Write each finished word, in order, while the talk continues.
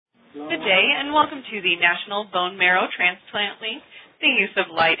Good day, and welcome to the National Bone Marrow Transplant Link, the use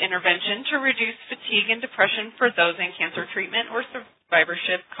of light intervention to reduce fatigue and depression for those in cancer treatment or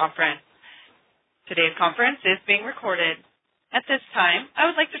survivorship conference. Today's conference is being recorded. At this time,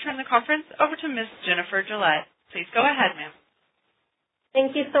 I would like to turn the conference over to Ms. Jennifer Gillette. Please go ahead, ma'am.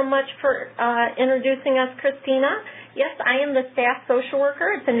 Thank you so much for introducing us, Christina. Yes, I am the staff social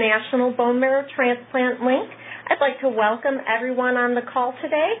worker at the National Bone Marrow Transplant Link. I'd like to welcome everyone on the call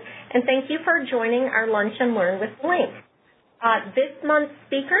today, and thank you for joining our Lunch and Learn with Link. This month's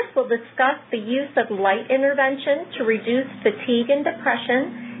speakers will discuss the use of light intervention to reduce fatigue and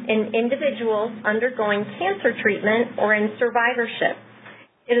depression in individuals undergoing cancer treatment or in survivorship.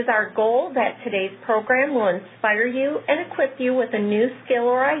 It is our goal that today's program will inspire you and equip you with a new skill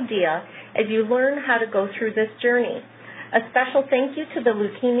or idea as you learn how to go through this journey. A special thank you to the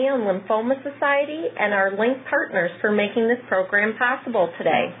Leukemia and Lymphoma Society and our Link partners for making this program possible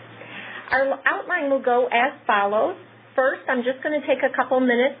today. Our outline will go as follows. First, I'm just going to take a couple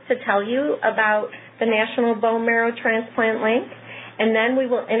minutes to tell you about the National Bone Marrow Transplant Link, and then we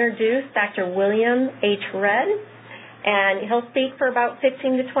will introduce Dr. William H. Redd, and he'll speak for about 15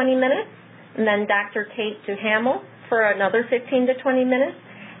 to 20 minutes, and then Dr. Kate DuHamel for another 15 to 20 minutes,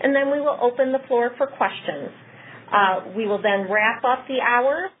 and then we will open the floor for questions. We will then wrap up the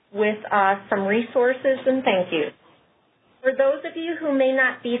hour with some resources and thank yous. For those of you who may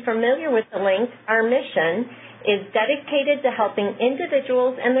not be familiar with the link, our mission is dedicated to helping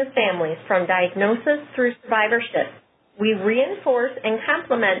individuals and their families from diagnosis through survivorship. We reinforce and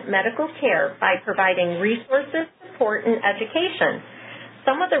complement medical care by providing resources, support, and education.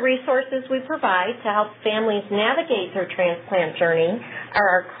 Some of the resources we provide to help families navigate their transplant journey are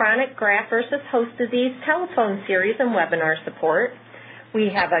our chronic graft-versus-host disease telephone series and webinar support. We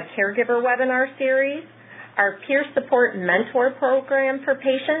have a caregiver webinar series, our peer support mentor program for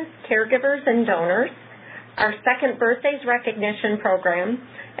patients, caregivers, and donors, our second birthdays recognition program,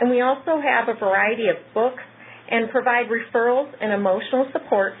 and we also have a variety of books and provide referrals and emotional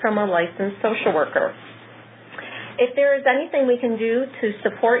support from a licensed social worker. If there is anything we can do to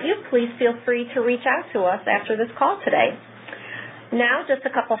support you, please feel free to reach out to us after this call today. Now, just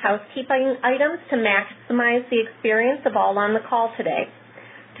a couple housekeeping items to maximize the experience of all on the call today.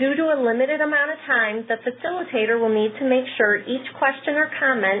 Due to a limited amount of time, the facilitator will need to make sure each question or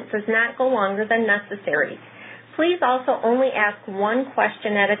comment does not go longer than necessary. Please also only ask one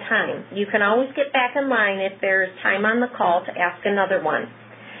question at a time. You can always get back in line if there is time on the call to ask another one.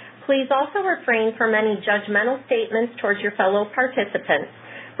 Please also refrain from any judgmental statements towards your fellow participants,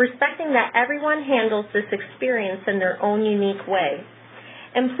 respecting that everyone handles this experience in their own unique way.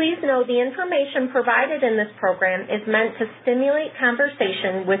 And please know the information provided in this program is meant to stimulate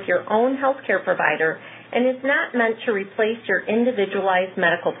conversation with your own healthcare provider and is not meant to replace your individualized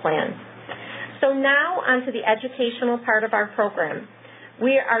medical plan. So now on to the educational part of our program.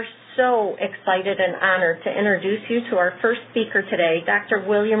 We are so excited and honored to introduce you to our first speaker today, Dr.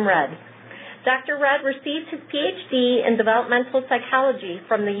 William Redd. Dr. Redd received his Ph.D. in developmental psychology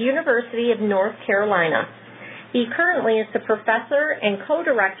from the University of North Carolina. He currently is the professor and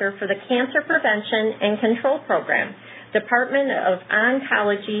co-director for the Cancer Prevention and Control Program, Department of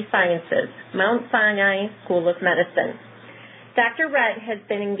Oncology Sciences, Mount Sinai School of Medicine. Dr. Redd has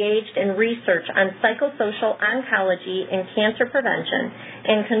been engaged in research on psychosocial oncology and cancer prevention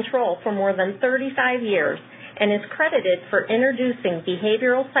and control for more than 35 years and is credited for introducing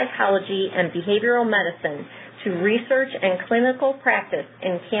behavioral psychology and behavioral medicine to research and clinical practice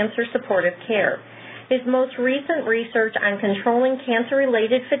in cancer supportive care. His most recent research on controlling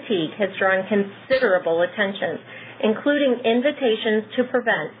cancer-related fatigue has drawn considerable attention, including invitations to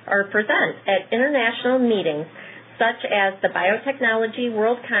present at international meetings such as the Biotechnology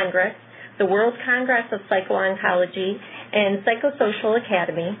World Congress, the World Congress of Psycho-oncology and Psychosocial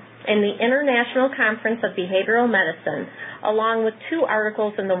Academy, and the International Conference of Behavioral Medicine, along with 2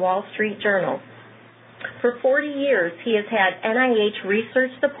 articles in the Wall Street Journal. For 40 years, he has had NIH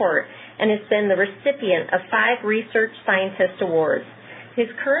research support and has been the recipient of 5 Research Scientist Awards. His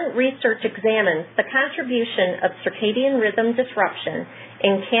current research examines the contribution of circadian rhythm disruption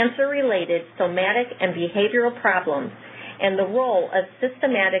in cancer-related somatic and behavioral problems and the role of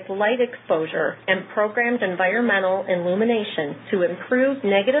systematic light exposure and programmed environmental illumination to improve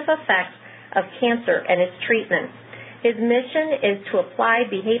negative effects of cancer and its treatment. His mission is to apply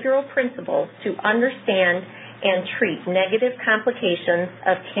behavioral principles to understand and treat negative complications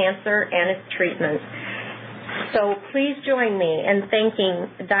of cancer and its treatment. So please join me in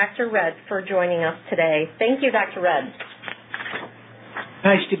thanking Dr. Redd for joining us today. Thank you, Dr. Redd.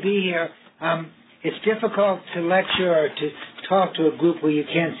 Nice to be here. It's difficult to lecture or to talk to a group where you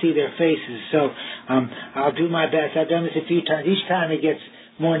can't see their faces. So I'll do my best. I've done this a few times. Each time it gets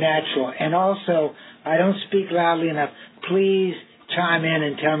more natural. And also, I don't speak loudly enough. Please chime in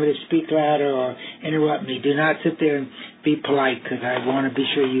and tell me to speak louder or interrupt me. Do not sit there and be polite, because I want to be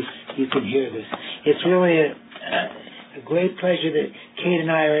sure you can hear this. It's really a great pleasure that Kate and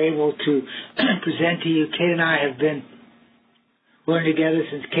I are able to present to you. Kate and I have been working together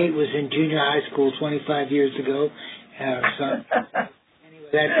since Kate was in junior high school 25 years ago.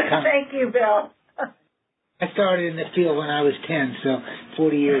 Thank you, Bill. I started in the field when I was 10, so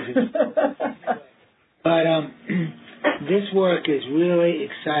 40 years ago. But this work is really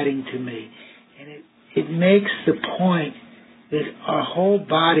exciting to me, and it makes the point that our whole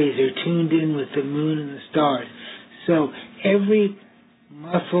bodies are tuned in with the moon and the stars. So every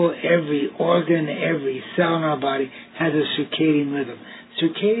muscle, every organ, every cell in our body has a circadian rhythm.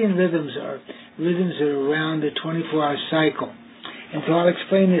 Circadian rhythms are rhythms that are around the 24-hour cycle. And so I'll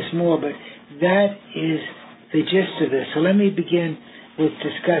explain this more, but that is the gist of this. So let me begin with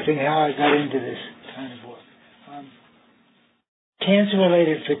discussing how I got into this kind of work.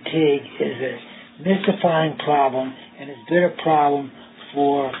 Cancer-related fatigue is a mystifying problem, and it's been a problem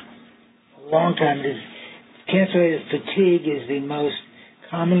for a long time. Cancer-related fatigue is the most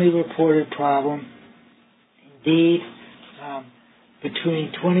commonly reported problem. Indeed,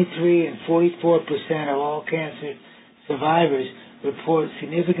 between 23 and 44% of all cancer survivors report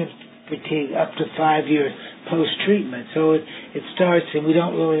significant fatigue up to 5 years post-treatment. So it starts, and we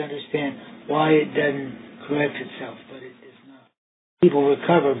don't really understand why it doesn't correct itself, but it does not. People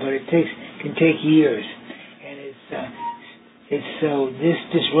recover, but it can take years, and it's so this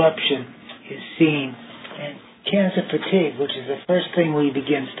disruption is seen. And cancer fatigue, which is the first thing we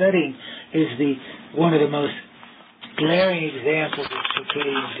begin studying, is one of the most glaring examples of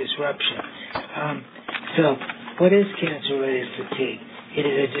circadian disruption. So what is cancer-related fatigue? It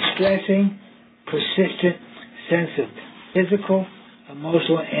is a distressing, persistent sense of physical,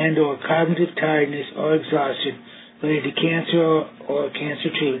 emotional, and or cognitive tiredness or exhaustion related to cancer or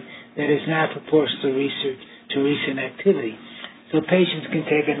cancer treatment that is not proportional to recent activity. So patients can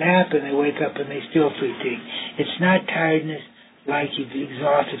take a nap and they wake up and they still feel fatigued. It's not tiredness like you've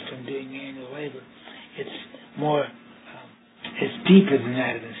exhausted from doing manual labor. It's more, it's deeper than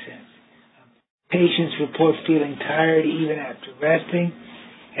that in a sense. Patients report feeling tired even after resting,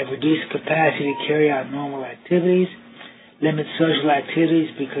 have reduced capacity to carry out normal activities, limit social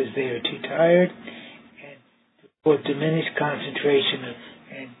activities because they are too tired, and report diminished concentration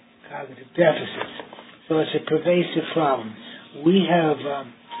and cognitive deficits. So it's a pervasive problem. We have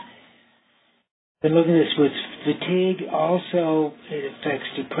been looking at this with fatigue. Also, it affects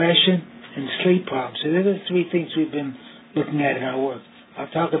depression and sleep problems. So those are the three things we've been looking at in our work. I'll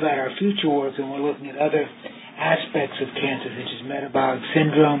talk about our future work, and we're looking at other aspects of cancer, such as metabolic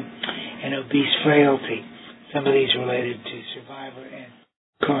syndrome and obese frailty, some of these related to survivor and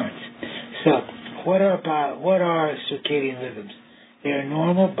recurrence. So what are circadian rhythms? They are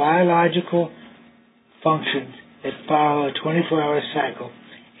normal biological functions that follow a 24-hour cycle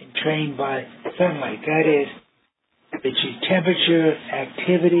and trained by sunlight. That is, that your temperature,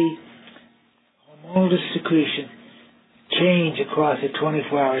 activity, hormonal secretion change across a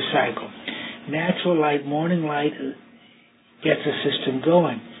 24-hour cycle. Natural light, morning light, gets the system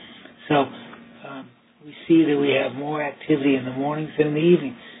going. So we see that we have more activity in the mornings than in the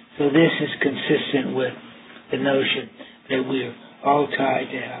evening. So this is consistent with the notion that we're all tied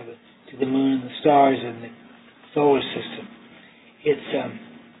to the moon and the stars and the solar system.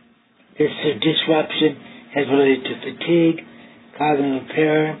 This disruption has related to fatigue,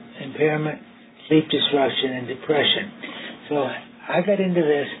 cognitive impairment, sleep disruption, and depression. So I got into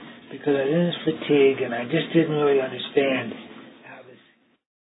this because I was in fatigue and I just didn't really understand how this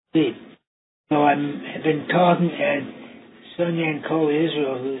sleep. So I've been talking, and Sonia Nicole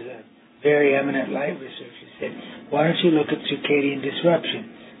Israel, who's a very eminent light researcher, said, why don't you look at circadian disruption?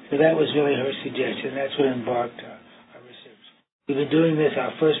 So that was really her suggestion. That's what embarked our research. We've been doing this.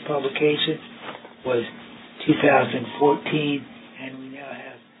 Our first publication was 2014, and we now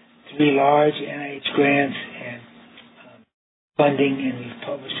have 3 large NIH grants and funding, and we've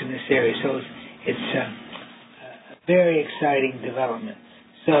published in this area. So it's a very exciting development.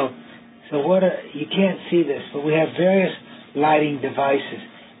 So you can't see this, but we have various lighting devices.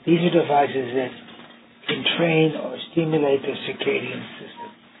 These are devices that can train or stimulate the circadian system.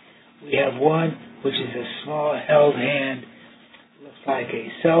 We have one which is a small held hand, looks like a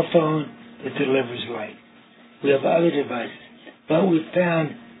cell phone that delivers light. We have other devices. What we've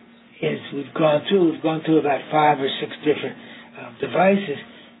found is we've gone through about 5 or 6 different devices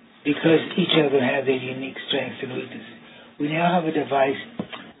because each of them have their unique strengths and weaknesses. we now have a device,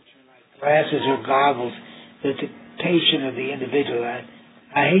 glasses or goggles, that the patient or the individual,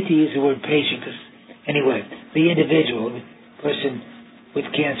 I hate to use the word patient because, anyway, the individual, the person with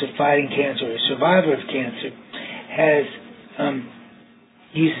cancer, fighting cancer, or a survivor of cancer,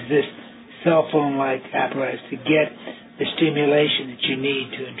 uses this cell phone-like apparatus to get the stimulation that you need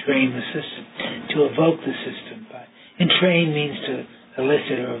to entrain the system, to evoke the system. Entrain means to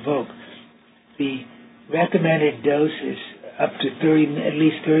elicit or evoke. The recommended dose is up to at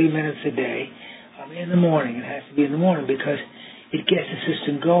least 30 minutes a day in the morning. It has to be in the morning because it gets the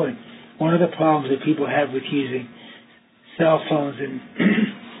system going. One of the problems that people have with using cell phones and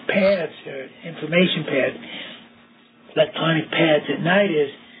pads or information pads, electronic pads at night is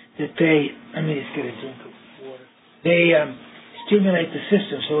that let me just get a drink of water. They stimulate the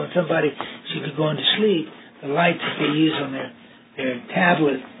system. So when somebody should be going to sleep, the lights that they use on their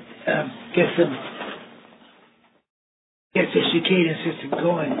tablet gets their circadian system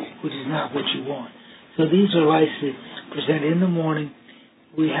going, which is not what you want. So these are lights that present in the morning.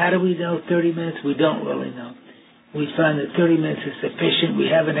 How do we know 30 minutes? We don't really know. We find that 30 minutes is sufficient. We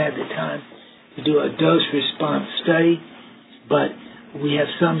haven't had the time to do a dose-response study, but we have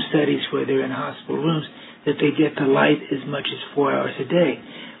some studies where they're in hospital rooms that they get the light as much as 4 hours a day.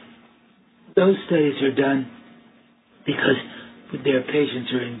 Those studies are done because their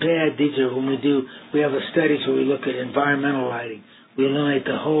patients are in bed. These are when we have a studies where we look at environmental lighting. We illuminate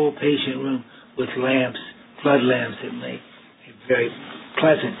the whole patient room with lamps, flood lamps that make it very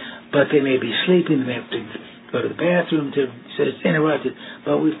pleasant, but they may be sleeping, they may have to go to the bathroom, so it's interrupted.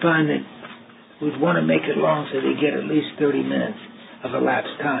 But we find that we'd want to make it long so they get at least 30 minutes of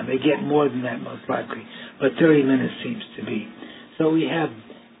elapsed time. They get more than that most likely, but 30 minutes seems to be. So we have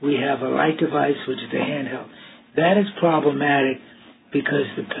a light device, which is a handheld. That is problematic because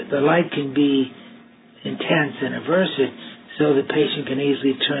the light can be intense and aversive, so the patient can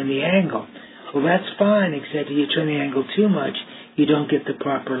easily turn the angle. Well, that's fine, except if you turn the angle too much, you don't get the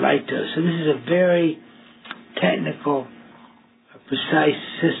proper light dose. So this is a very technical, precise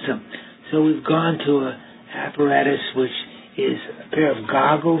system. So we've gone to an apparatus which is a pair of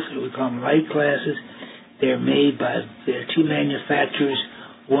goggles, we call them light glasses. There are two manufacturers.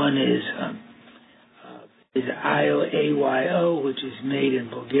 One is AYO, which is made in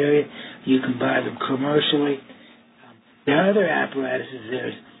Bulgaria. You can buy them commercially. There are other apparatuses.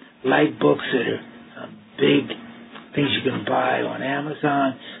 There's light books that are big things you can buy on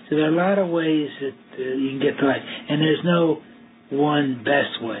Amazon. So there are a lot of ways that you can get the light. And there's no one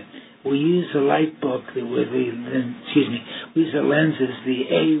best way. We use the light book we use the lenses, the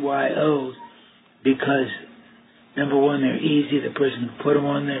AYOs, because number one, they're easy. The person can put them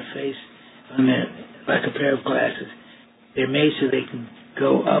on their face, like a pair of glasses. They're made so they can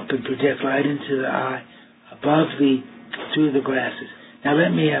go up and project light into the eye through the glasses. Now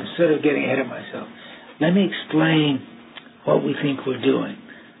I'm sort of getting ahead of myself. Let me explain what we think we're doing.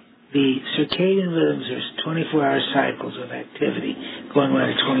 The circadian rhythms are 24-hour cycles of activity going around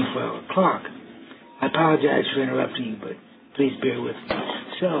a 24-hour clock. I apologize for interrupting you, but please bear with me.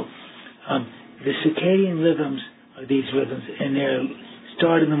 So, the circadian rhythms are these rhythms, and they're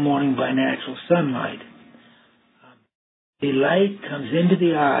started in the morning by natural sunlight. The light comes into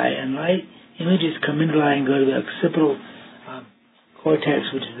the eye, and light images come into the eye and go to the occipital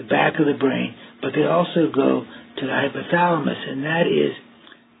cortex, which is the back of the brain, but they also go to the hypothalamus, and that is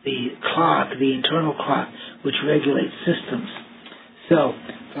the clock, the internal clock, which regulates systems. So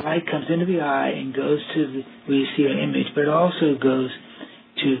the light comes into the eye and goes to where you see an image, but it also goes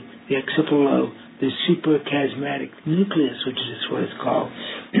to the occipital lobe, the suprachiasmatic nucleus, which is what it's called,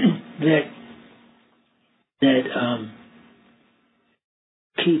 that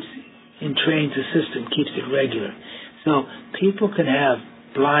keeps and trains the system, keeps it regular. So people can have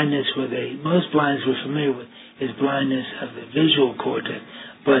blindness most blindness we're familiar with is blindness of the visual cortex,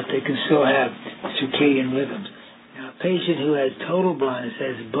 but they can still have circadian rhythms. Now, a patient who has total blindness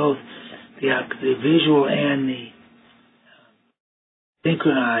has both the visual and the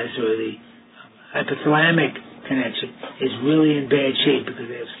synchronized or the hypothalamic connection is really in bad shape because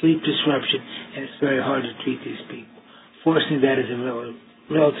they have sleep disruption and it's very hard to treat these people. Fortunately, that is a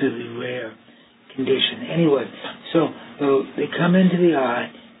relatively rare condition. Anyway, so they come into the eye,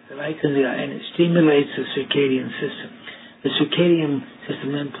 the light comes into the eye, and it stimulates the circadian system. The circadian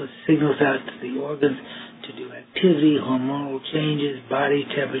system then puts signals out to the organs to do activity, hormonal changes, body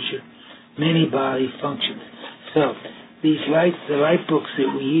temperature, many body functions. So the light books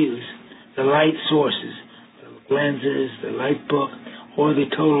that we use, the light sources, the lenses, the light book, or the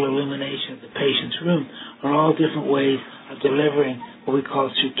total illumination of the patient's room are all different ways of delivering what we call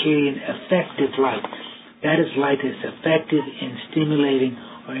circadian effective light. That is light that's effective in stimulating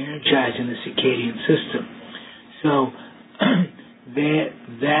or energizing the circadian system. So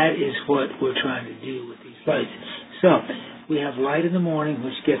that is what we're trying to do with these lights. So we have light in the morning,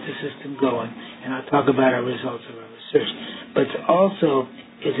 which gets the system going, and I'll talk about our results of our research. But also,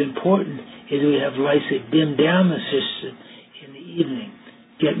 as important is we have lights that dim down the system in the evening,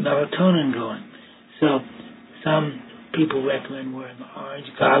 get melatonin going. So some people recommend wearing orange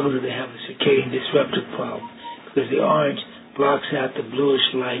goggles if they have a circadian disruptive problem, because the orange blocks out the bluish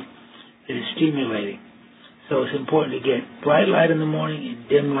light that is stimulating. So it's important to get bright light in the morning and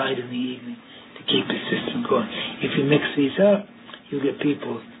dim light in the evening to keep the system going. If you mix these up, you'll get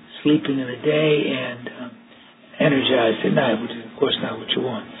people sleeping in the day and energized at night, which is, of course, not what you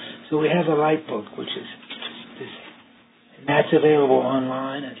want. So we have a light book, which is this, and that's available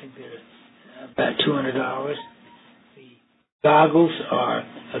online. I think they're about $200. The goggles are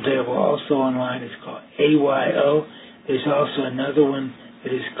available also online. It's called AYO. There's also another one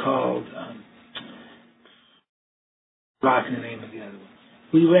that is called, blocking the name of the other one.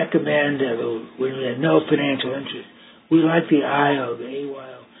 We recommend, when we have no financial interest, we like the IO, the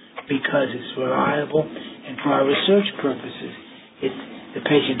AYO, because it's reliable, and for our research purposes, the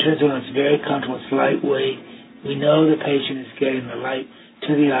patient turns on, it's very comfortable, it's lightweight. We know the patient is getting the light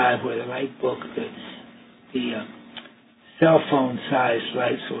to the eye, where the light book, the cell phone size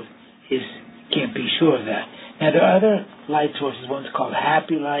light source can't be sure of that. Now there are other light sources, one's called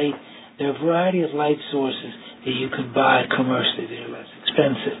Happy Light. There are a variety of light sources that you can buy commercially. They're less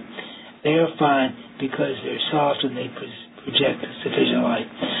expensive. They are fine because they're soft and they project sufficient light.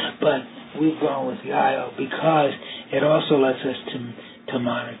 But we've gone with the IO because it also lets us to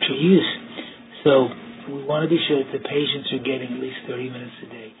monitor use. So we want to be sure that the patients are getting at least 30 minutes a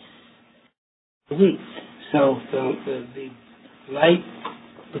day a week. So the light,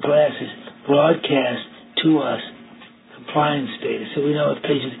 the glasses, broadcast to us compliance data, so we know if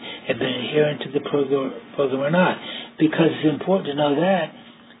patients have been adherent to the program or not. Because it's important to know that,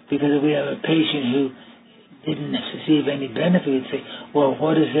 because if we have a patient who didn't receive any benefit, we'd say, well,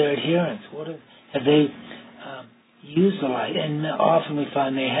 what is their adherence? Have they used the light? And often we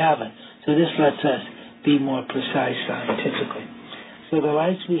find they haven't. So this lets us be more precise scientifically. So the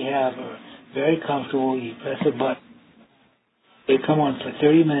lights we have are very comfortable. You press a button. They come on for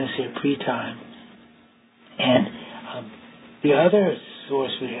 30 minutes here pre-time. And the other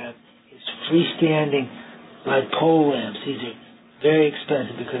source we have is freestanding light pole lamps. These are very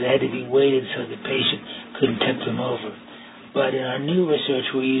expensive because they had to be weighted so the patient couldn't tip them over. But in our new research,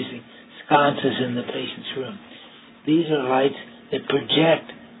 we're using sconces in the patient's room. These are lights that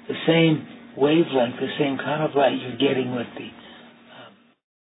project the same wavelength, the same kind of light you're getting with the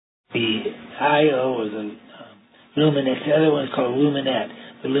IO or the luminette. The other one is called luminette.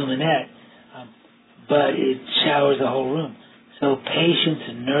 The luminette, but it showers the whole room. So patients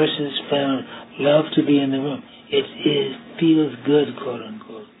and nurses, families love to be in the room. It feels good, quote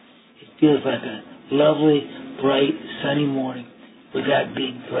unquote. It feels like a lovely, bright, sunny morning without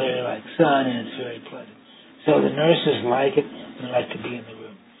being glare like sun, and it's very pleasant. So the nurses like it and like to be in the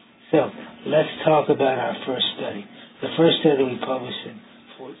room. So let's talk about our first study. The first study we published in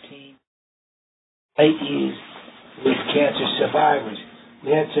 2014, light used with cancer survivors.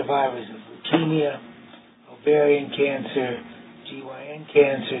 We had survivors of leukemia, ovarian cancer, GYN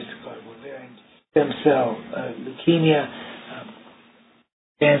cancer, it's called ovarian stem cell leukemia,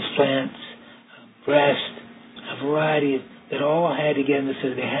 transplants, breast, a variety that all had to get in the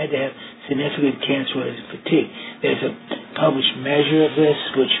study. They had to have significant cancer-related fatigue. There's a published measure of this,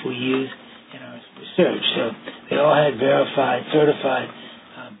 which we use in our research. So they all had verified, certified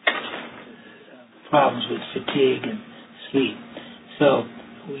problems with fatigue and sleep. So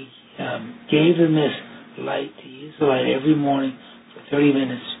we gave them this light to use the light every morning for 30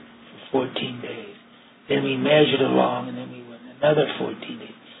 minutes for 14 days. Then we measured along, and then we went another 14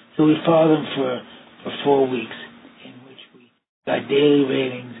 days. So we followed them for 4 weeks, in which we got daily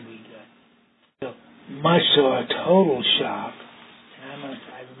ratings. We got so much to our total shock. And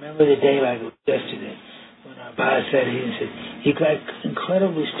I remember the day like it was yesterday when our biostatistician said, "You got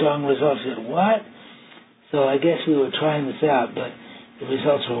incredibly strong results." I said, "What?" So I guess we were trying this out, but the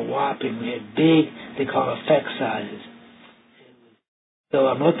results were whopping. We had big, they call effect sizes. So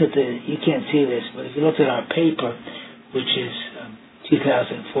I'm looking at you can't see this, but if you look at our paper, which is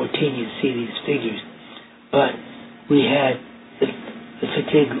 2014, you'd see these figures. But we had the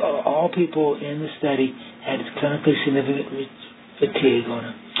fatigue, all people in the study had clinically significant fatigue on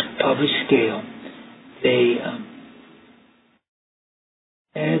a published scale. They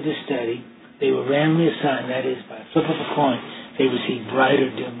entered the study. They were randomly assigned, that is, by a flip of a coin, they received bright or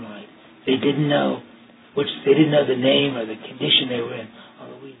dim light. They didn't know which they didn't know the name or the condition they were in,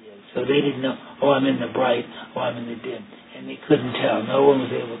 although we did. So they didn't know, oh, I'm in the bright, oh, I'm in the dim. And they couldn't tell. No one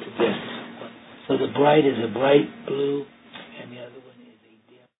was able to guess. So the bright is a bright blue, and the other one is a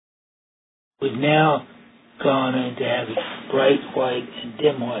dim. We've now gone on to have bright white and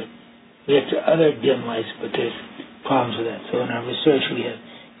dim white. We have other dim lights, but there's problems with that. So in our research, we have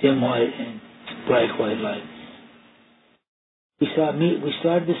dim white and bright white light. We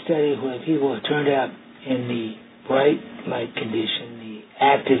started the study where people who turned out in the bright light condition, the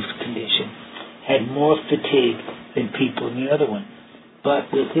active condition, had more fatigue than people in the other one. But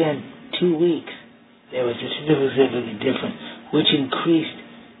within 2 weeks, there was a significant difference, which increased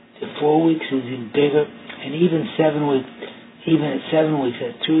to 4 weeks is even bigger, and even 7 weeks, even at 7 weeks,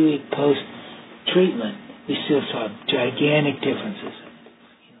 at 3-week post-treatment, we still saw gigantic differences.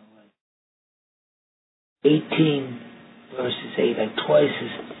 18 versus 8, like twice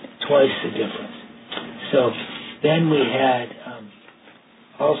the difference. So then we had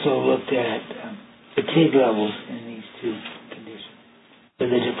also looked at fatigue levels in these two conditions. So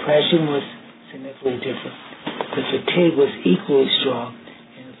the depression was significantly different. The fatigue was equally strong,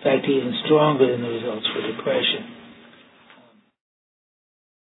 and in fact even stronger than the results for depression.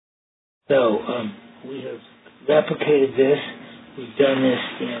 So we have replicated this. We've done this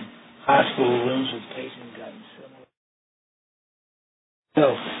in hospital rooms with patients gotten similar.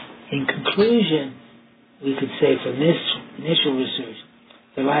 So in conclusion, we could say from this initial research,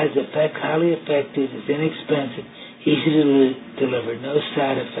 the light is highly effective, it's inexpensive, easy to deliver, no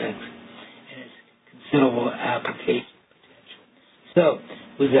side effects, and it's considerable application potential. So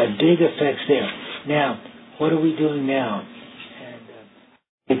we've got big effects there. Now, what are we doing now? And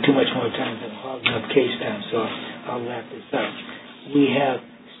I take too much more time than hogging up case time, so I'll wrap this up. We have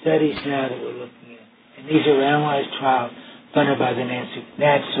studies now that we're looking at, and these are randomized trials funded by the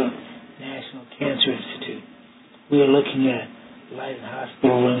National Cancer Institute. We are looking at light in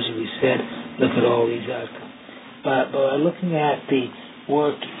hospital rooms, as we said, look at all these outcomes. But by looking at the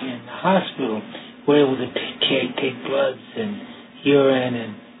work in the hospital, we're able to take bloods and urine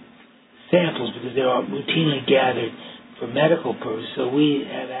and samples because they're all routinely gathered for medical purposes. So we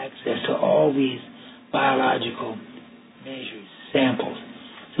have access to all these biological measures, samples.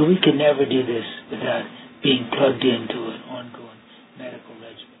 So we could never do this without being plugged into an ongoing medical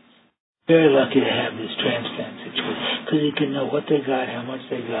regimen. Very lucky to have this transplant situation because you can know what they got, how much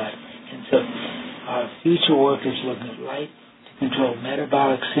they got. And so our future work is looking at light to control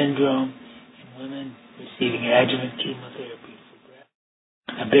metabolic syndrome in women receiving adjuvant chemotherapy for breast.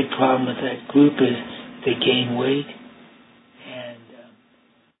 A big problem with that group is they gain weight and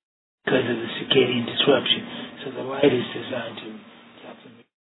because of the circadian disruption. So the light is designed to help them.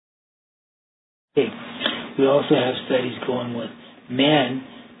 We also have studies going with men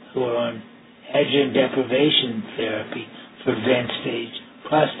who are on adjuvant deprivation therapy for advanced stage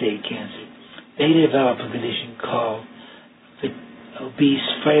prostate cancer. They develop a condition called obese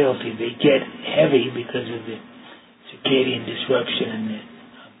frailty. They get heavy because of the circadian disruption,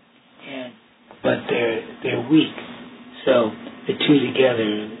 but they're weak. So the two together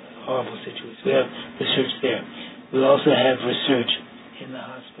are a horrible situation. We have research there. We also have research in the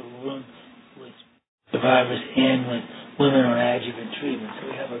hospital room with survivors and with women on adjuvant treatment. So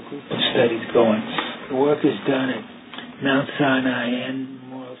we have a group of studies going. The work is done at Mount Sinai and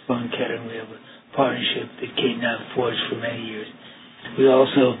Memorial Sloan Kettering. We have a partnership that came now forged for many years. We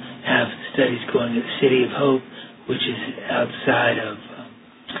also have studies going at the City of Hope, which is outside of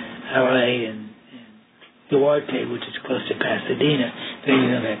LA, and Duarte, which is close to Pasadena. They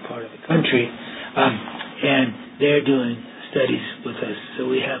know that part of the country. And they're doing studies with us. So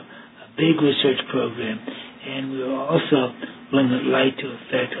we have a big research program, and we are also looking at light to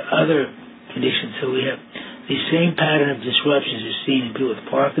affect other conditions. So we have the same pattern of disruptions are seen in people with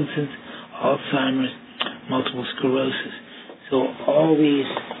Parkinson's, Alzheimer's, multiple sclerosis. So all these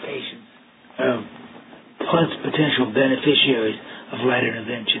patients are potential beneficiaries of light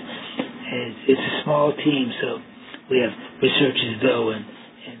intervention. And it's a small team, so we have researchers though in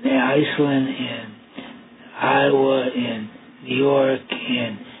Iceland, in Iowa, in New York,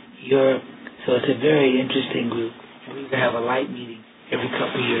 in Europe. So it's a very interesting group. And we're going to have a light meeting every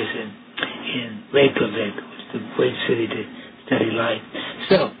couple of years in Reykjavik, which is a great city to study light.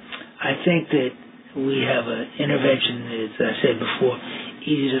 So I think that we have an intervention that is, as I said before,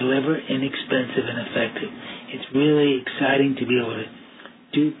 easy to deliver, inexpensive, and effective. It's really exciting to be able to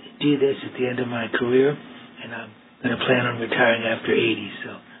do this at the end of my career, and I'm going to plan on retiring after 80, so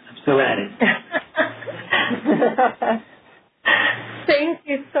I'm still at it. Thank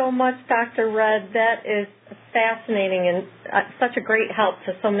you so much, Dr. Red. That is fascinating and such a great help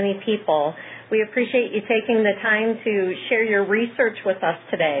to so many people. We appreciate you taking the time to share your research with us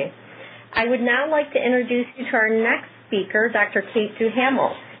today. I would now like to introduce you to our next speaker, Dr. Kate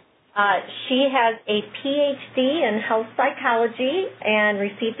DuHamel. She has a Ph.D. in health psychology and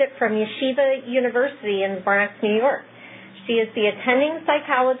received it from Yeshiva University in Bronx, New York. She is the attending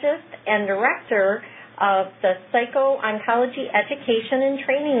psychologist and director of the Psycho-oncology Education and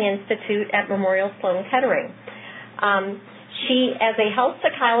Training Institute at Memorial Sloan Kettering. She, as a health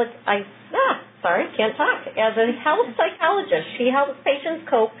psychologist, As a health psychologist, she helps patients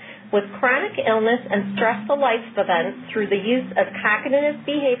cope with chronic illness and stressful life events through the use of cognitive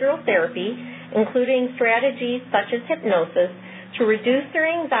behavioral therapy, including strategies such as hypnosis, to reduce their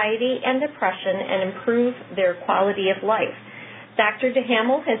anxiety and depression and improve their quality of life. Dr.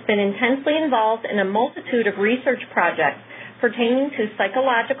 DuHamel has been intensely involved in a multitude of research projects pertaining to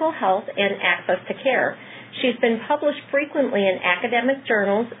psychological health and access to care. She's been published frequently in academic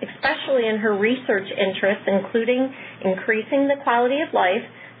journals, especially in her research interests, including increasing the quality of life,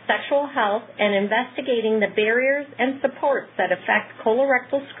 sexual health, and investigating the barriers and supports that affect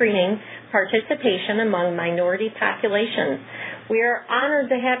colorectal screening participation among minority populations. We are honored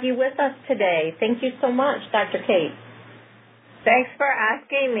to have you with us today. Thank you so much, Dr. Kate. Thanks for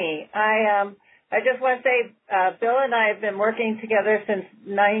asking me. I just want to say Bill and I have been working together since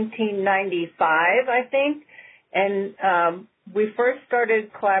 1995, I think, and we first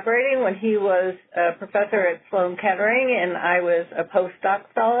started collaborating when he was a professor at Sloan Kettering and I was a postdoc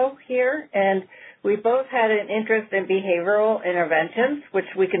fellow here, and we both had an interest in behavioral interventions,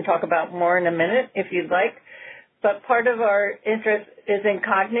 which we can talk about more in a minute if you'd like, but part of our interest is in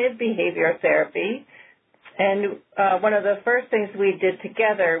cognitive behavior therapy. And one of the first things we did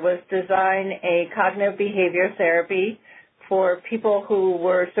together was design a cognitive behavior therapy for people who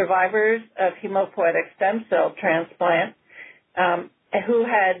were survivors of hematopoietic stem cell transplant, who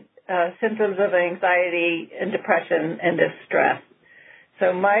had symptoms of anxiety and depression and distress.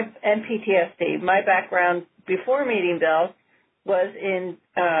 So and PTSD. My background before meeting Bill was in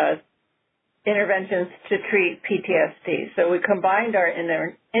interventions to treat PTSD. So we combined our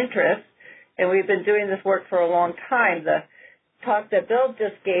interests, and we've been doing this work for a long time. The talk that Bill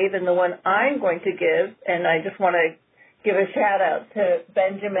just gave and the one I'm going to give, and I just want to give a shout-out to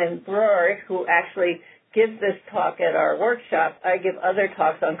Benjamin Brewer, who actually gives this talk at our workshop. I give other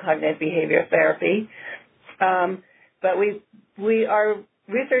talks on cognitive behavior therapy. But our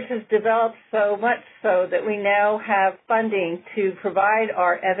research has developed so much so that we now have funding to provide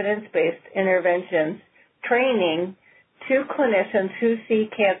our evidence-based interventions training to clinicians who see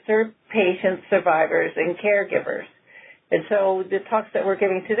cancer patients, survivors, and caregivers. And so the talks that we're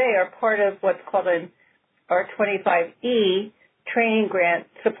giving today are part of what's called our 25E training grant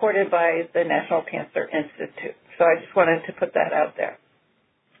supported by the National Cancer Institute. So I just wanted to put that out there.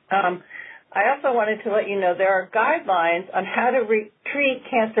 I also wanted to let you know there are guidelines on how to treat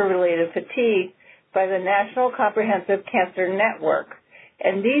cancer-related fatigue by the National Comprehensive Cancer Network.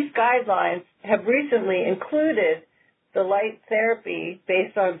 And these guidelines have recently included the light therapy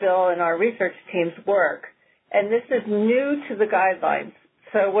based on Bill and our research team's work. And this is new to the guidelines.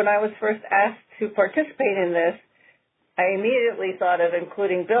 So when I was first asked to participate in this, I immediately thought of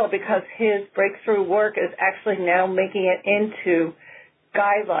including Bill because his breakthrough work is actually now making it into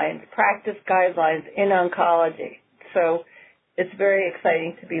guidelines, practice guidelines in oncology. So it's very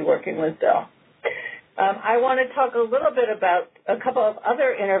exciting to be working with Bill. I want to talk a little bit about a couple of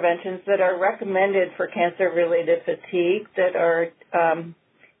other interventions that are recommended for cancer-related fatigue that are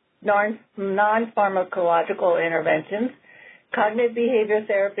non-pharmacological interventions, cognitive behavior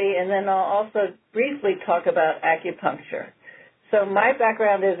therapy, and then I'll also briefly talk about acupuncture. So my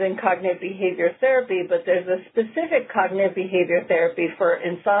background is in cognitive behavior therapy, but there's a specific cognitive behavior therapy for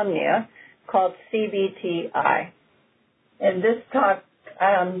insomnia called CBTI. And this talk,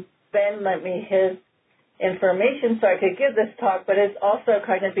 Ben lent me his information so I could give this talk, but it's also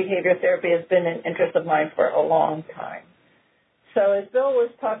cognitive behavior therapy has been an interest of mine for a long time. So as Bill was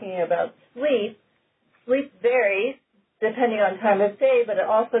talking about sleep varies depending on time of day, but it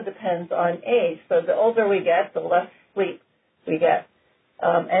also depends on age. So the older we get, the less sleep we get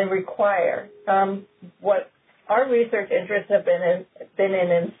and require. What our research interests have been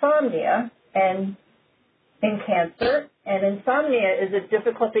in insomnia and in cancer, and insomnia is a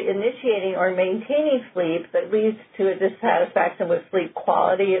difficulty initiating or maintaining sleep that leads to a dissatisfaction with sleep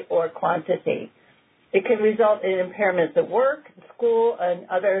quality or quantity. It can result in impairments at work, school, and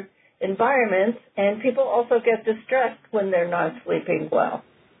other environments, and people also get distressed when they're not sleeping well.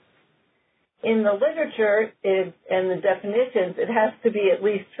 In the literature and the definitions, it has to be at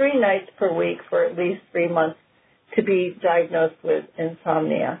least 3 nights per week for at least 3 months to be diagnosed with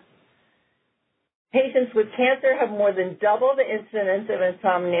insomnia. Patients with cancer have more than double the incidence of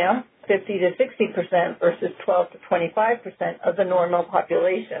insomnia, 50 to 60% versus 12 to 25% of the normal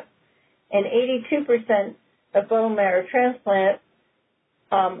population. And 82% of bone marrow transplant,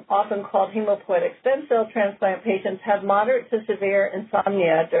 often called hematopoietic stem cell transplant patients, have moderate to severe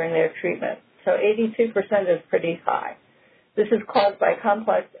insomnia during their treatment. So 82% is pretty high. This is caused by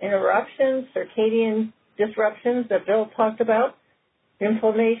complex interruptions, circadian disruptions that Bill talked about,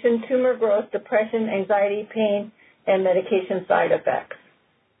 inflammation, tumor growth, depression, anxiety, pain, and medication side effects.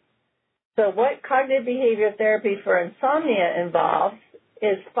 So what cognitive behavior therapy for insomnia involves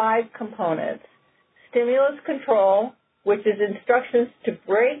is 5 components. Stimulus control, which is instructions to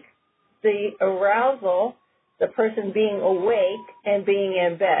break the arousal, the person being awake and being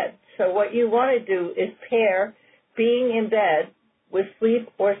in bed. So what you want to do is pair being in bed with sleep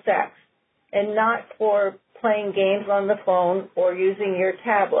or sex, and not for playing games on the phone or using your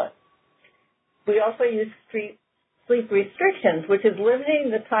tablet. We also use sleep restrictions, which is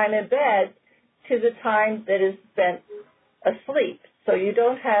limiting the time in bed to the time that is spent asleep. So you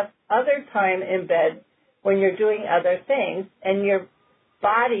don't have other time in bed when you're doing other things, and your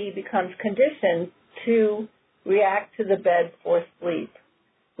body becomes conditioned to react to the bed for sleep.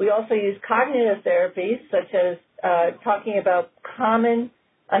 We also use cognitive therapies, such as talking about common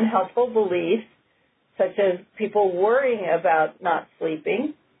unhelpful beliefs, such as people worrying about not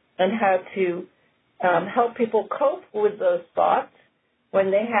sleeping, and how to help people cope with those thoughts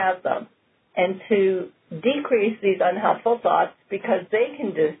when they have them, and to decrease these unhelpful thoughts because they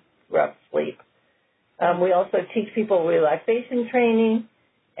can disrupt sleep. We also teach people relaxation training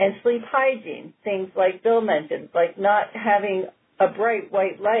and sleep hygiene, things like Bill mentioned, like not having a bright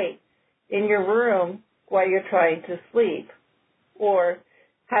white light in your room while you're trying to sleep, or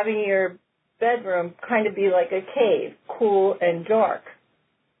having your bedroom kind of be like a cave, cool and dark.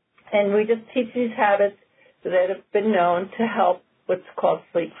 And we just teach these habits that have been known to help what's called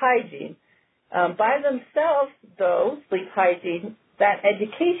sleep hygiene. By themselves, though, sleep hygiene, that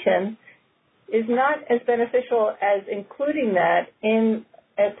education is not as beneficial as including that in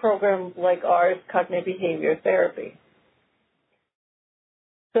a program like ours, cognitive behavior therapy.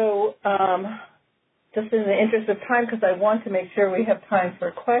 So just in the interest of time, because I want to make sure we have time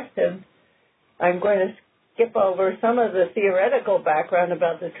for questions, I'm going to skip over some of the theoretical background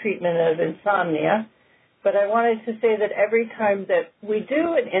about the treatment of insomnia. But I wanted to say that every time that we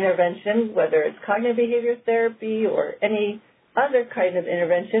do an intervention, whether it's cognitive behavior therapy or any other kind of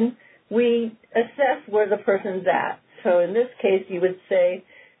intervention, we assess where the person's at. So in this case, you would say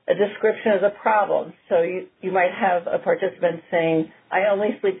a description of the problem. So you might have a participant saying, I only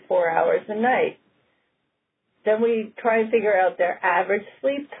sleep 4 hours a night. Then we try and figure out their average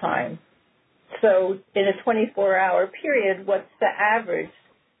sleep time. So in a 24-hour period, what's the average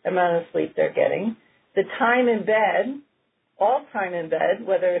amount of sleep they're getting? The time in bed, all time in bed,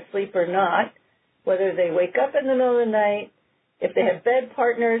 whether asleep or not, whether they wake up in the middle of the night, if they have bed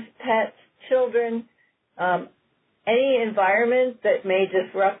partners, pets, children, any environment that may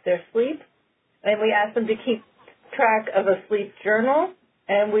disrupt their sleep. And we ask them to keep track of a sleep journal,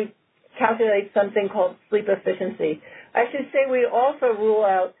 and we calculate something called sleep efficiency. I should say we also rule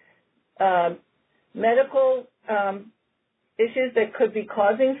out medical issues that could be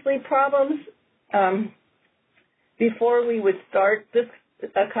causing sleep problems before we would start this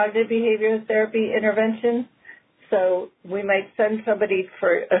cognitive behavior therapy intervention. So we might send somebody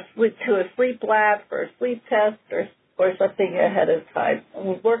to a sleep lab for a sleep test or something ahead of time. And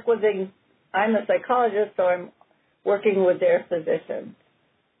we work with I'm a psychologist, so I'm working with their physicians.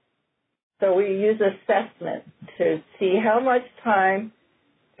 So we use assessment to see how much time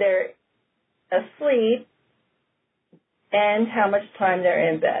they're asleep and how much time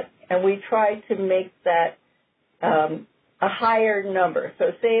they're in bed. And we try to make that a higher number. So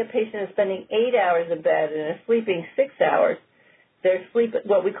say a patient is spending 8 hours in bed and is sleeping 6 hours, their sleep,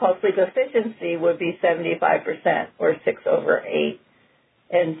 what we call sleep efficiency, would be 75% or 6 over 8.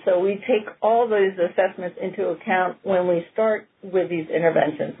 And so we take all those assessments into account when we start with these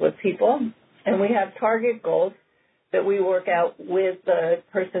interventions with people, and we have target goals that we work out with the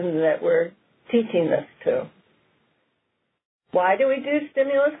person that we're teaching this to. Why do we do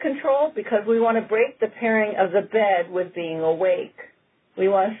stimulus control? Because we want to break the pairing of the bed with being awake. We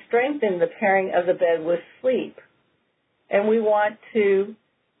want to strengthen the pairing of the bed with sleep. And we want to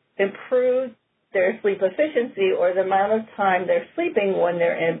improve their sleep efficiency, or the amount of time they're sleeping when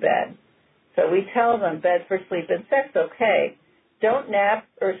they're in bed. So we tell them bed for sleep and sex, okay. Don't nap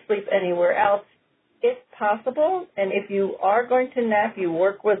or sleep anywhere else if possible. And if you are going to nap, you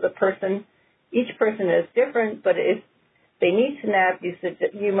work with the person. Each person is different, but if they need to nap,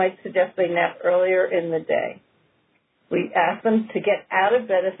 you might suggest they nap earlier in the day. We ask them to get out of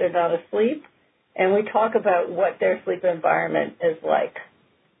bed if they're not asleep, and we talk about what their sleep environment is like.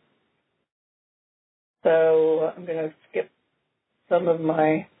 So I'm going to skip some of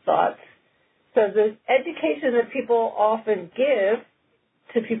my thoughts. So the education that people often give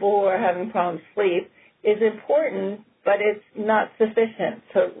to people who are having problems sleep is important, but it's not sufficient.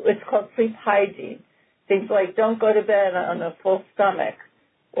 So it's called sleep hygiene. Things like don't go to bed on a full stomach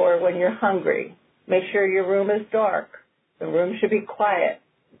or when you're hungry. Make sure your room is dark. The room should be quiet.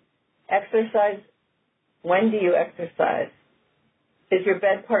 Exercise. When do you exercise? Is your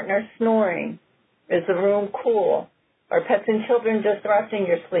bed partner snoring? Is the room cool? Are pets and children disrupting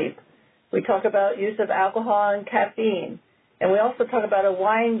your sleep? We talk about use of alcohol and caffeine. And we also talk about a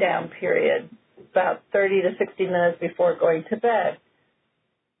wind down period, about 30 to 60 minutes before going to bed.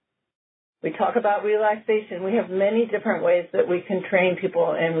 We talk about relaxation. We have many different ways that we can train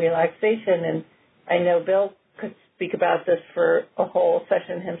people in relaxation. And I know Bill could speak about this for a whole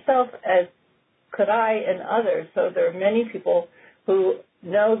session himself, as could I and others. So there are many people who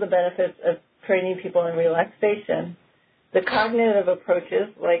know the benefits of training people in relaxation. The cognitive approaches,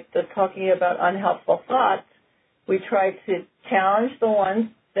 like the talking about unhelpful thoughts, we try to challenge the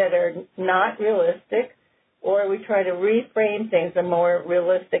ones that are not realistic, or we try to reframe things in a more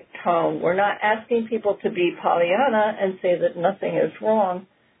realistic tone. We're not asking people to be Pollyanna and say that nothing is wrong,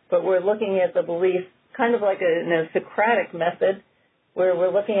 but we're looking at the belief kind of like in a Socratic method, where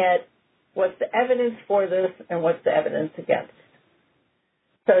we're looking at what's the evidence for this and what's the evidence against.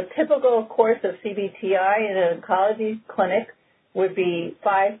 So a typical course of CBTI in an oncology clinic would be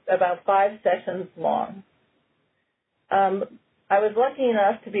about 5 sessions long. I was lucky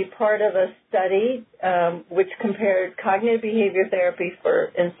enough to be part of a study which compared cognitive behavior therapy for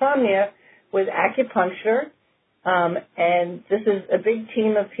insomnia with acupuncture, and this is a big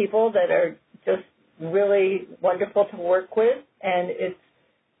team of people that are just really wonderful to work with, and it's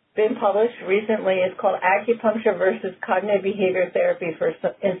been published recently. It's called Acupuncture versus Cognitive Behavior Therapy for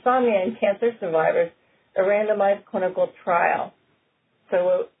Insomnia in Cancer Survivors, a randomized clinical trial. So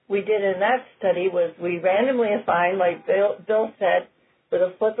what we did in that study was we randomly assigned, like Bill said, with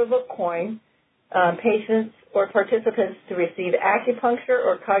a flip of a coin, patients or participants to receive acupuncture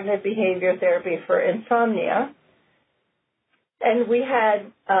or cognitive behavior therapy for insomnia. And we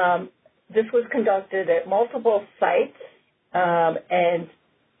had, this was conducted at multiple sites, and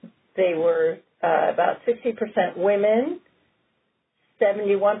they were about 60% women,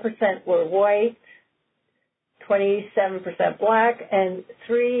 71% were white, 27% black, and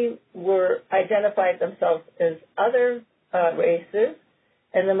 3 were identified themselves as other races.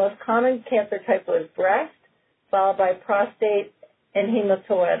 And the most common cancer type was breast, followed by prostate and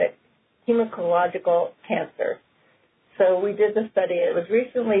hematological cancer. So we did the study. It was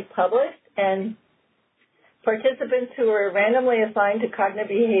recently published, and participants who were randomly assigned to cognitive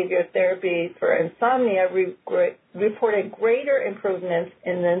behavior therapy for insomnia reported greater improvements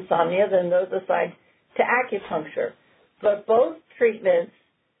in insomnia than those assigned to acupuncture. But both treatments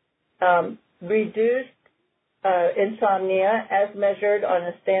reduced insomnia as measured on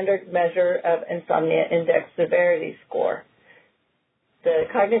a standard measure of insomnia index severity score. The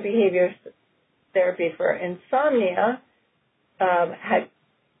cognitive behavior therapy for insomnia had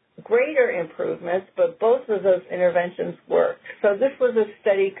greater improvements, but both of those interventions worked. So this was a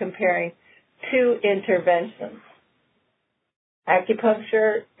study comparing 2 interventions,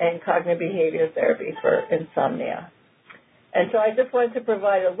 acupuncture and cognitive behavior therapy for insomnia. And so I just wanted to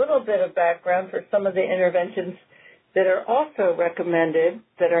provide a little bit of background for some of the interventions that are also recommended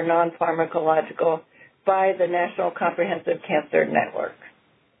that are non-pharmacological by the National Comprehensive Cancer Network.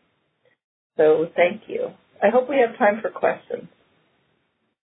 So thank you. I hope we have time for questions.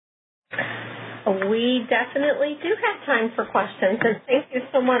 We definitely do have time for questions, and thank you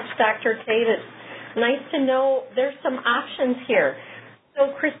so much, Dr. Tate. It's nice to know there's some options here.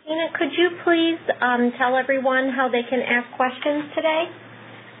 So, Christina, could you please tell everyone how they can ask questions today?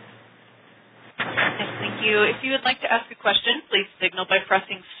 Yes, thank you. If you would like to ask a question, please signal by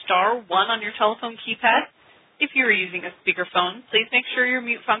pressing *1 on your telephone keypad. If you are using a speakerphone, please make sure your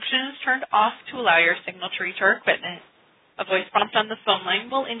mute function is turned off to allow your signal to reach our equipment. A voice prompt on the phone line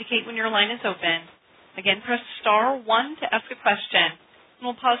will indicate when your line is open. Again, press *1 to ask a question. And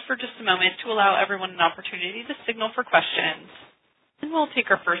we'll pause for just a moment to allow everyone an opportunity to signal for questions. And we'll take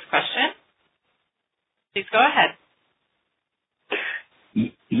our first question. Please go ahead.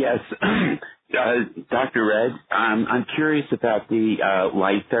 Yes. Dr. Red, I'm curious about the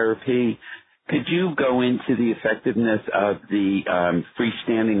light therapy. Could you go into the effectiveness of the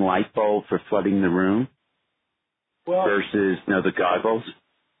freestanding light bulb for flooding the room? versus the goggles?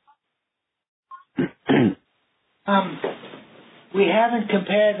 We haven't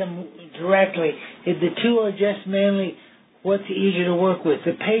compared them directly. The two are just mainly what's easier to work with.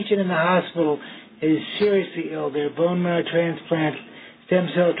 The patient in the hospital is seriously ill. They're bone marrow transplant, stem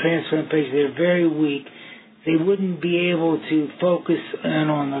cell transplant patients. They're very weak. They wouldn't be able to focus in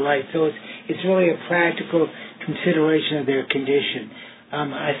on the light. So it's really a practical consideration of their condition.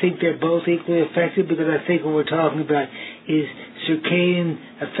 I think they're both equally effective because I think what we're talking about is circadian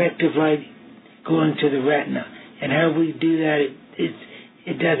effective light going to the retina. And how we do that,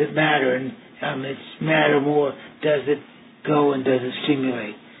 it doesn't matter. And it's matter more, does it go and does it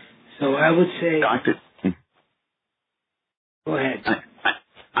stimulate? So I would say... Doctor? Go ahead.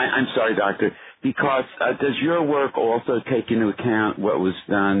 I'm sorry, Doctor. Because does your work also take into account what was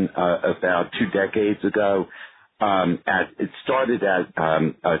done about 2 decades ago? It started at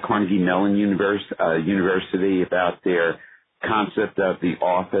Carnegie Mellon University about their concept of the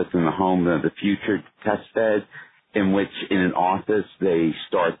office and the home of the future test bed, in which in an office they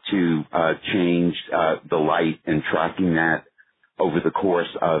start to change the light and tracking that over the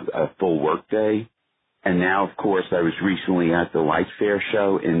course of a full workday. And now, of course, I was recently at the Light Fair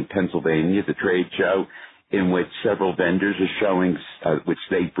show in Pennsylvania, the trade show, in which several vendors are showing, which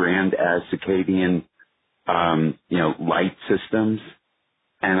they brand as circadian, light systems.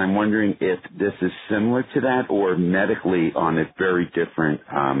 And I'm wondering if this is similar to that or medically on a very different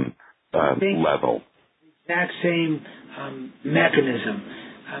level. Exact same mechanism.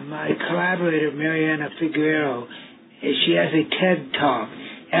 My collaborator, Mariana Figueiro, she has a TED Talk,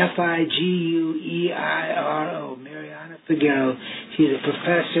 Figueiro, Mariana Figueiro. She's a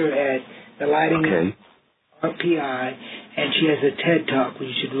professor at the Lighting RPI, and she has a TED Talk which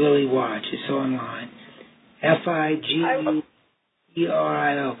you should really watch. It's online. Figueiro.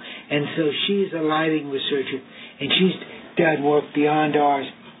 And so she's a lighting researcher, and she's done work beyond ours,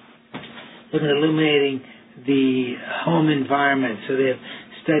 looking at illuminating the home environment. So they have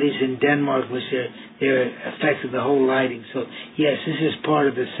studies in Denmark which they're affecting the whole lighting. So yes, this is part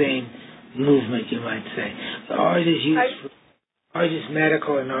of the same movement, you might say. Ours is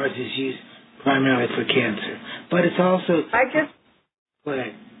medical, and ours is used primarily for cancer. But it's also... Go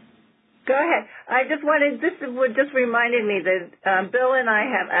ahead. Go ahead. I just wanted, this just reminded me that Bill and I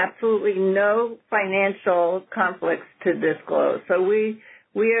have absolutely no financial conflicts to disclose. So we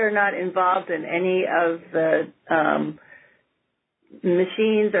are not involved in any of the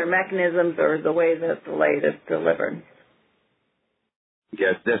machines or mechanisms or the way that the light is delivered.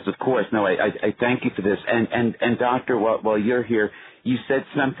 Yes, of course. No, I thank you for this. And Doctor, while you're here, you said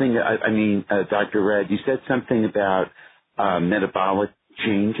something, Dr. Red, you said something about metabolic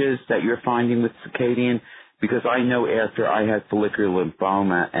changes that you're finding with circadian, because I know after I had follicular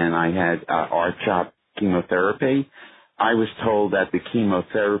lymphoma and I had R-CHOP chemotherapy, I was told that the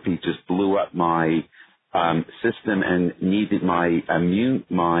chemotherapy just blew up my system and needed my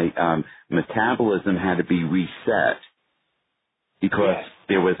metabolism had to be reset because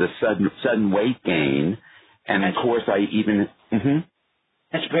there was a sudden weight gain, and of course I even...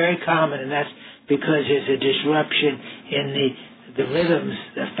 That's very common, and that's because there's a disruption in the rhythms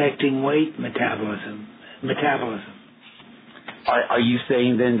affecting weight metabolism. Are you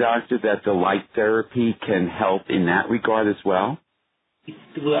saying then, Doctor, that the light therapy can help in that regard as well?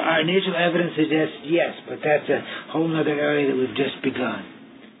 Well, our initial evidence suggests yes, but that's a whole other area that we've just begun.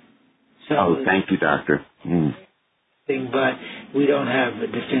 So, thank you, Doctor. But we don't have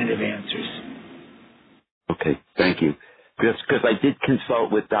definitive answers. Okay, thank you. Because I did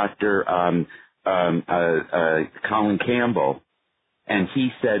consult with Dr. Colin Campbell, and he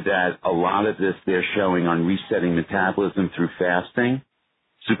said that a lot of this they're showing on resetting metabolism through fasting,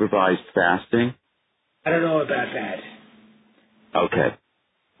 supervised fasting. I don't know about that. Okay.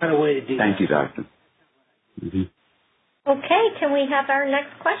 Not a way to do that. Thank you, Doctor. Okay, can we have our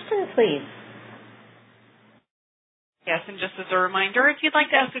next question, please? Yes, and just as a reminder, if you'd like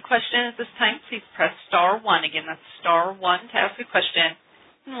to ask a question at this time, please press star 1. Again, that's star 1 to ask a question.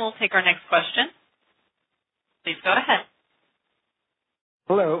 And we'll take our next question. Please go ahead.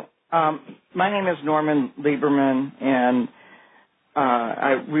 Hello. My name is Norman Lieberman, and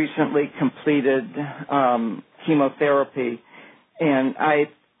I recently completed chemotherapy. And I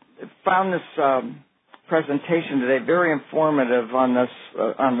found this presentation today very informative on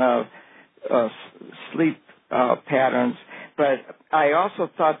the sleep patterns. But I also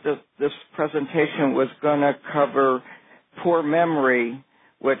thought that this presentation was going to cover poor memory,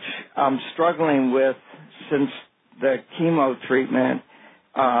 which I'm struggling with since the chemo treatment.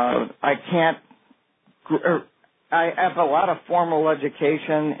 I have a lot of formal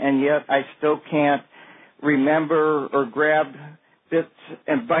education, and yet I still can't remember or grab bits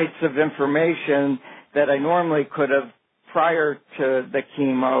and bytes of information that I normally could have prior to the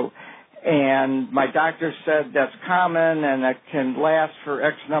chemo. And my doctor said that's common and it can last for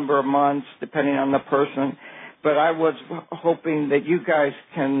X number of months depending on the person. But I was hoping that you guys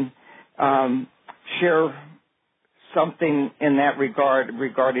can share something in that regard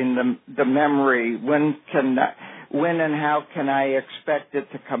regarding the memory. When and how can I expect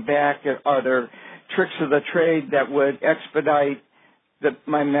it to come back? Are there tricks of the trade that would expedite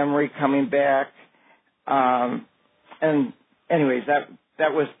my memory coming back? And anyways,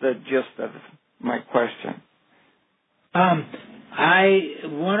 that was the gist of my question.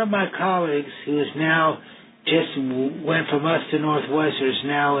 One of my colleagues who is now just went from us to Northwestern is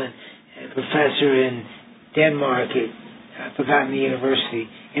now a professor in Denmark. I've forgotten the university.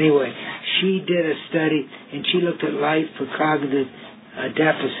 Anyway, she did a study and she looked at light for cognitive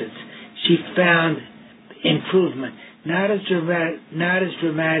deficits. She found improvement, not as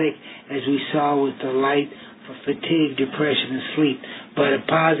dramatic as we saw with the light for fatigue, depression, and sleep, but a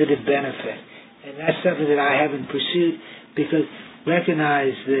positive benefit. And that's something that I haven't pursued because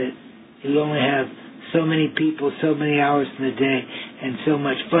recognize that you only have so many people, so many hours in the day, and so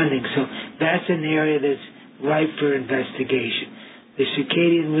much funding. So that's an area that's ripe for investigation. The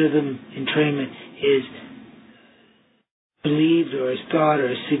circadian rhythm entrainment is believed or is thought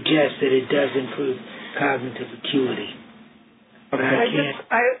or suggests that it does improve cognitive acuity. But I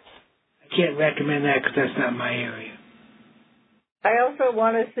can't recommend that because that's not my area. I also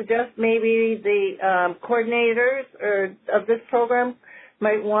want to suggest maybe the coordinators of this program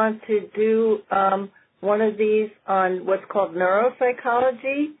might want to do one of these on what's called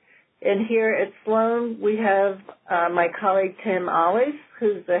neuropsychology. And here at Sloan, we have my colleague Tim Ollis,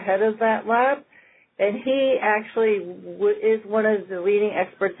 who's the head of that lab. And he actually is one of the leading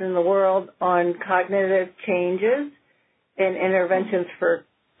experts in the world on cognitive changes and interventions for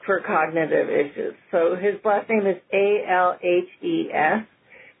cognitive issues. So his last name is Alhes,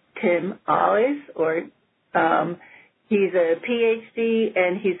 Tim Ollis, or he's a Ph.D.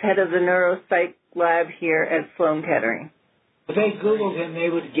 and he's head of the neuropsych lab here at Sloan Kettering. If they Googled him, they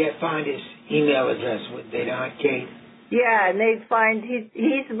would find his email address, would they not, Kate? Yeah, and they'd find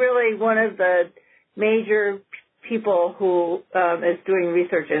he's really one of the major people who is doing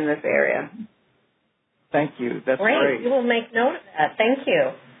research in this area. Thank you. That's great. We will make note of that. Thank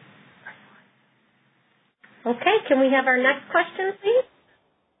you. Okay, can we have our next question, please?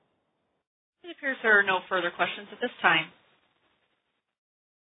 It appears there are no further questions at this time.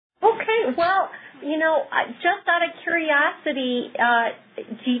 Okay, well, just out of curiosity,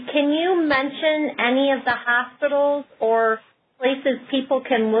 can you mention any of the hospitals or places people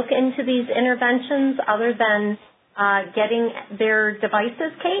can look into these interventions other than getting their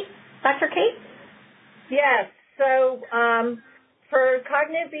devices, Kate? Dr. Kate? Yes, so for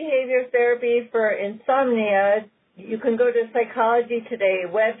cognitive behavior therapy for insomnia, you can go to Psychology Today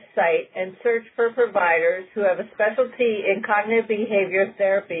website and search for providers who have a specialty in cognitive behavior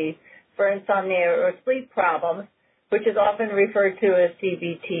therapy for insomnia or sleep problems, which is often referred to as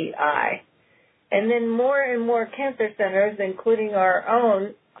CBTI. And then more and more cancer centers, including our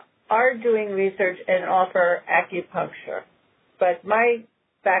own, are doing research and offer acupuncture. But my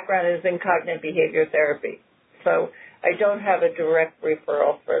background is in cognitive behavior therapy, so I don't have a direct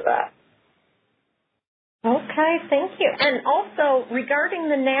referral for that. Okay, thank you. And also, regarding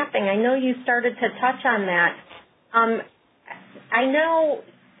the napping, I know you started to touch on that. I know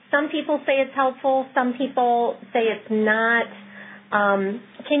some people say it's helpful, some people say it's not.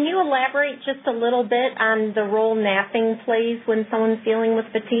 Can you elaborate just a little bit on the role napping plays when someone's dealing with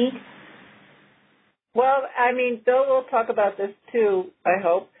fatigue? Well, Bill will talk about this too, I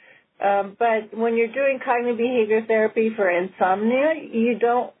hope. But when you're doing cognitive behavior therapy for insomnia,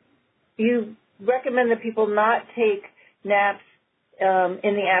 you recommend that people not take naps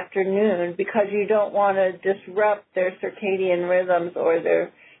in the afternoon because you don't want to disrupt their circadian rhythms or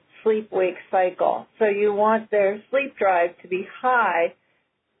their sleep-wake cycle. So you want their sleep drive to be high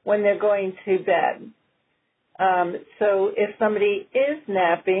when they're going to bed. So if somebody is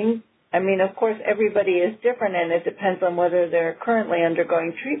napping, of course everybody is different and it depends on whether they're currently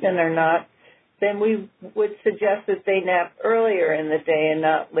undergoing treatment or not, then we would suggest that they nap earlier in the day and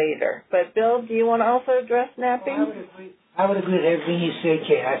not later. But Bill, do you want to also address napping? Well, I would agree with everything you say,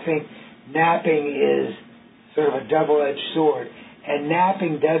 Kate. I think napping is sort of a double-edged sword, and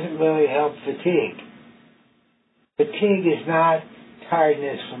napping doesn't really help fatigue. Fatigue is not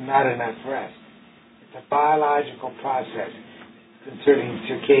tiredness from not enough rest. It's a biological process concerning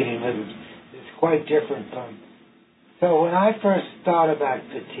circadian rhythms. It's quite different from... So when I first thought about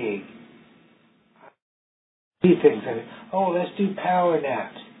fatigue, few things. Let's do power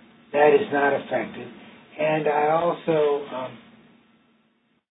naps. That is not effective. And I also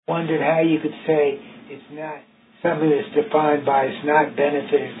wondered how you could say it's not something that's defined by it's not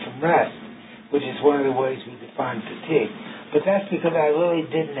benefited from rest, which is one of the ways we define fatigue. But that's because I really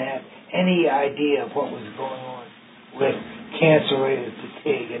didn't have any idea of what was going on with cancer-related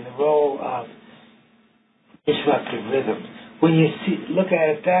fatigue and the role of disruptive rhythms. When you look at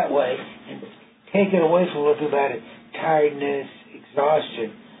it that way and take it away from looking at it tiredness,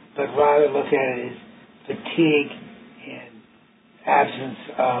 exhaustion, but rather look at it as fatigue and absence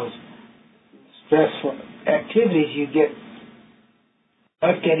of stressful activities, you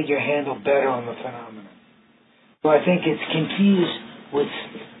start getting your handle better on the phenomenon. So I think it's confused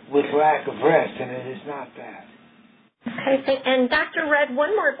with lack of rest, and it is not that. Okay, and Dr. Red,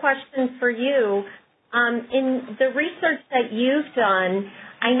 one more question for you. In the research that you've done,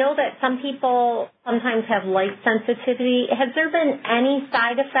 I know that some people sometimes have light sensitivity. Has there been any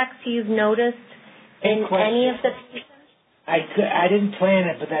side effects you've noticed in any of the patients? I didn't plan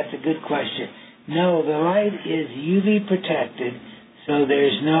it, but that's a good question. No, the light is UV protected, so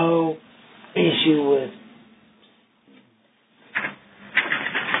there's no issue with.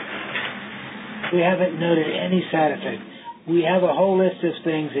 We haven't noted any side effects. We have a whole list of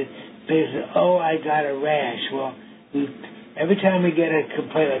things that basically, I got a rash. Well, every time we get a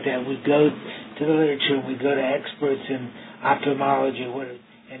complaint like that, we go to the literature and we go to experts in ophthalmology or whatever,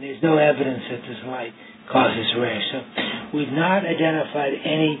 and there's no evidence that this light causes rash. So we've not identified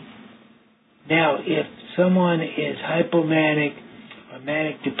any. Now, if someone is hypomanic or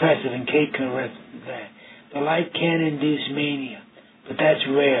manic depressive, and Kate can arrest that, the light can induce mania, but that's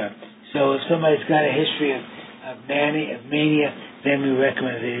rare. So if somebody's got a history of mania, then we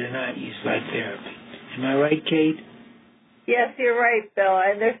recommend they do not use light therapy. Am I right, Kate? Yes, you're right, Bill.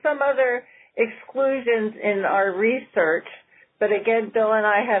 And there's some other exclusions in our research, but again, Bill and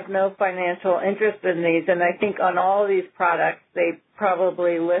I have no financial interest in these, and I think on all these products, they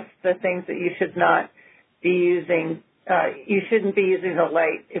probably list the things that you should not be using. You shouldn't be using the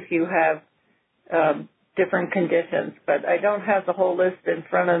light if you have different conditions, but I don't have the whole list in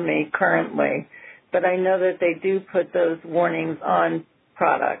front of me currently, but I know that they do put those warnings on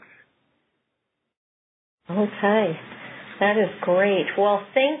products. Okay. That is great. Well,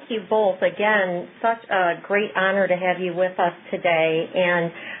 thank you both. Again, such a great honor to have you with us today,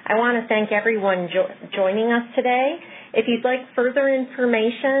 and I want to thank everyone joining us today. If you'd like further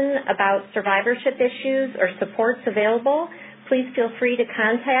information about survivorship issues or supports available, please feel free to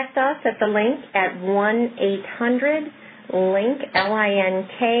contact us at the link at 1-800-LINK, LINK,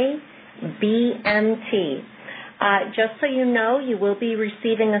 just so you know, you will be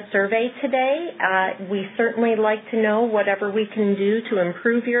receiving a survey today. We certainly like to know whatever we can do to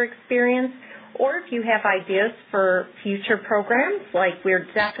improve your experience, or if you have ideas for future programs, like we're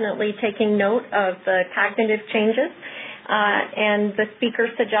definitely taking note of the cognitive changes and the speaker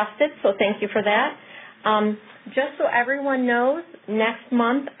suggested, so thank you for that. Just so everyone knows, next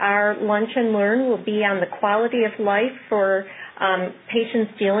month our Lunch and Learn will be on the quality of life for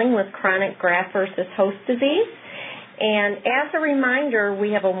patients dealing with chronic graft versus host disease. And as a reminder,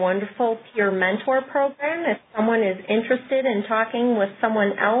 we have a wonderful peer mentor program. If someone is interested in talking with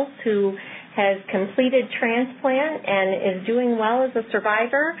someone else who has completed transplant and is doing well as a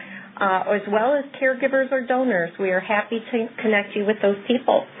survivor, as well as caregivers or donors, we are happy to connect you with those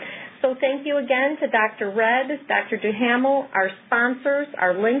people. So thank you again to Dr. Red, Dr. DuHamel, our sponsors,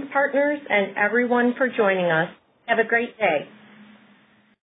 our link partners, and everyone for joining us. Have a great day.